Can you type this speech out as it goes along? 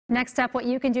Next up, what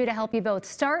you can do to help you both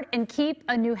start and keep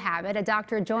a new habit. A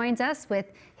doctor joins us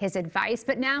with his advice.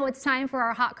 But now it's time for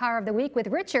our Hot Car of the Week with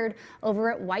Richard over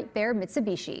at White Bear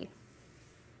Mitsubishi.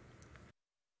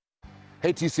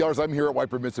 Hey TCRs, I'm here at White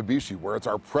Bear Mitsubishi, where it's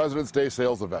our President's Day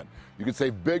sales event. You can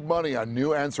save big money on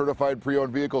new and certified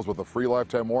pre-owned vehicles with a free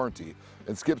lifetime warranty.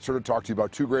 And Skip's here to talk to you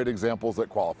about two great examples that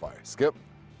qualify. Skip?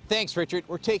 Thanks, Richard.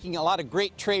 We're taking a lot of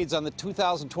great trades on the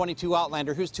 2022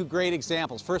 Outlander. Here's two great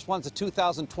examples. First one's a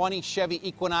 2020 Chevy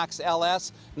Equinox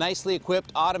LS, nicely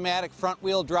equipped, automatic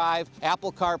front-wheel drive,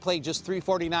 Apple CarPlay, just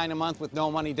 $349 a month with no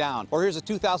money down. Or here's a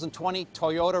 2020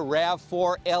 Toyota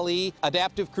Rav4 LE,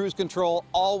 adaptive cruise control,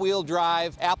 all-wheel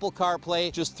drive, Apple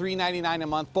CarPlay, just $399 a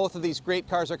month. Both of these great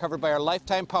cars are covered by our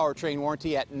lifetime powertrain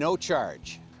warranty at no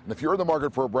charge. And if you're in the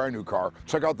market for a brand new car,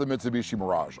 check out the Mitsubishi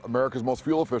Mirage, America's most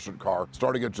fuel-efficient car,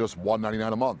 starting at just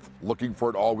 $199 a month. Looking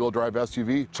for an all-wheel drive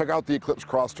SUV? Check out the Eclipse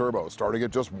Cross Turbo, starting at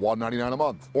just $199 a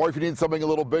month. Or if you need something a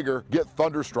little bigger, get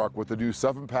thunderstruck with the new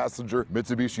 7-passenger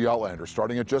Mitsubishi Outlander,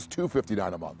 starting at just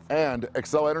 $259 a month. And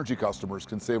Xcel Energy customers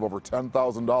can save over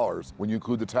 $10,000 when you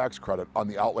include the tax credit on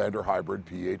the Outlander Hybrid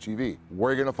PHEV. Where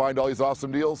are you going to find all these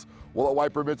awesome deals? Well, at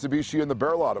White Bear Mitsubishi in the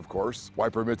Bear Lot, of course.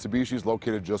 White Bear Mitsubishi is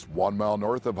located just 1 mile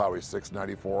north of Highway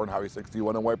 694 and Highway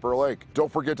 61 in White Bear Lake. Don't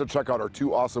forget to check out our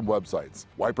two awesome websites,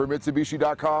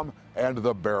 whitebearmitsubishi.com and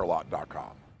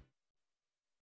thebearlot.com.